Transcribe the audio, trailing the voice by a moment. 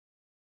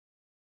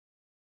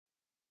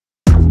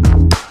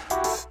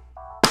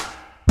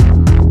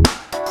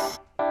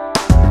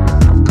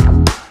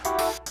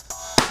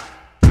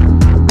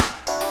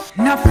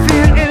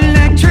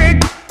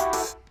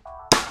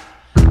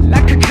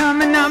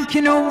like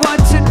you know what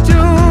to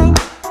do.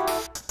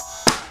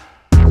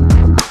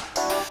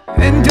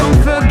 And don't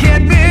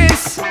forget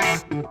this,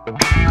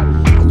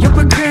 you're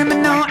a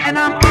criminal and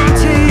I'm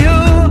onto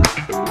you.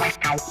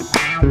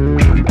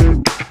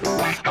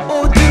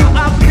 Oh, do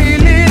I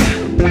feel it?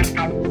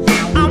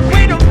 I'm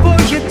waiting for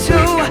you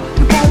too.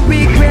 You won't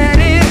regret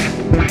it.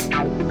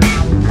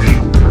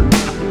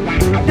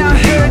 Now I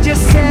heard you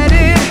said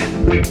it.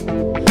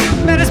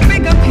 Better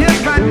speak up here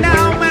right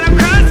now when I'm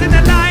crossing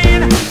the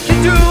line. You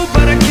do,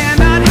 but I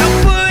cannot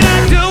help what I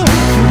do.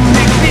 You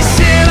make me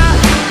Sylva,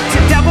 it's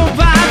a double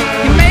vibe.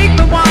 You make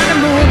me wanna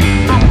move.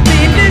 I'm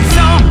feeling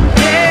so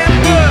damn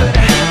good,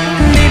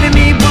 leaving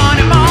me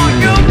wanting more.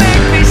 You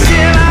make me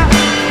Sylva,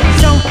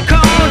 so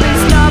cold.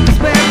 This love is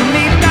wearing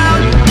me down.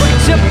 Put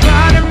your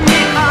part of me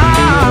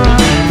on.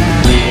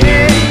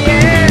 Yeah,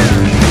 yeah.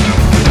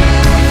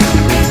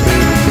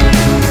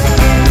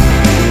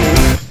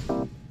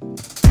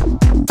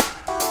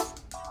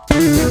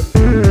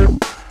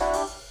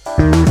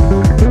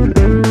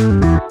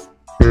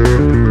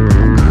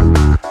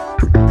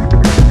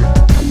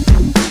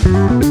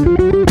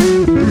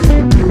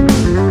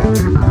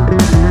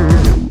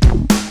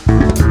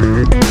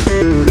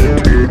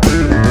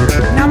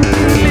 Now I'm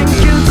feeling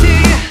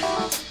guilty,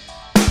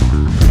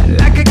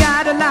 like I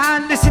gotta lie,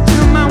 listen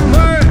to my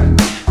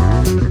words.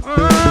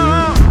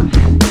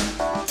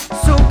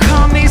 So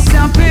call me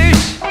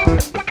selfish.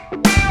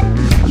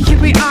 Here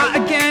we are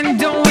again,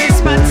 don't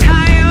waste my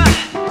time.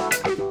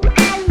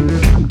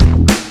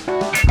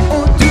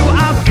 Oh, do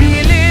I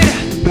feel it?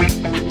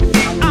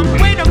 I'm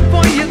waiting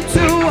for you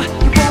too.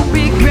 You won't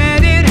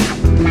regret it.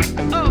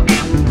 Oh,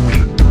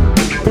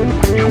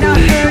 now I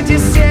heard you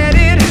said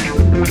it.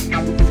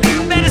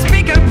 Better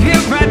speak up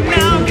here right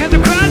now, 'cause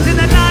I'm crossing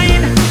the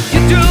line.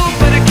 You do,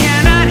 but I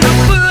cannot help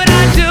what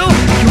I do.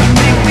 You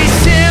make me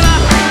Sylva,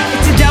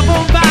 it's a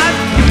double vibe.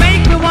 You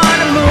make me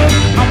wanna move.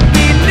 I'm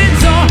feeling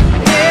so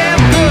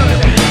damn good,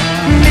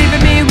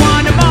 leaving me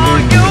wanting more.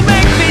 You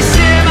make me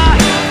Sylva,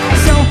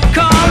 so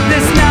cold.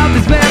 This love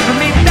is wearing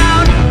me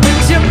down, but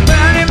you're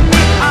burning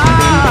me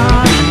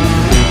on.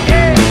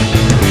 Yeah.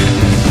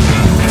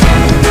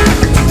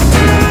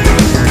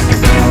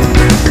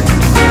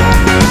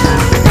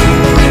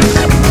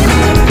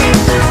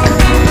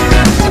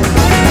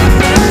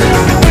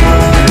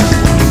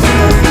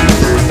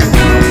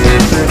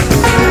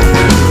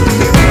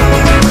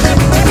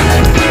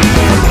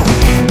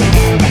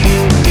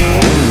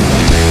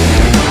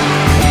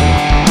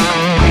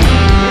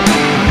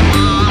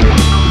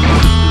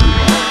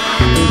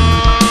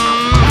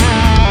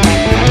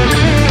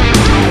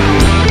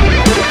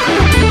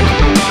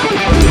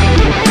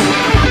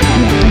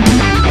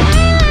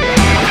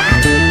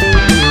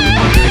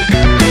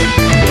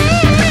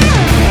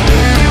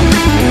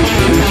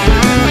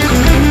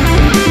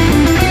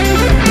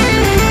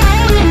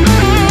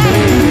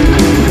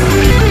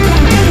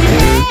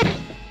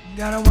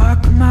 Gotta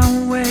walk my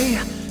way.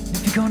 If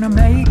you're gonna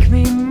make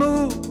me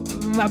move,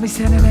 I'll be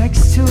standing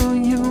next to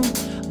you.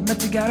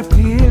 But you gotta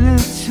feel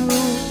it too.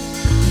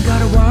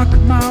 Gotta walk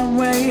my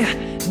way.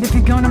 And if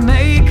you're gonna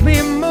make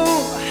me move,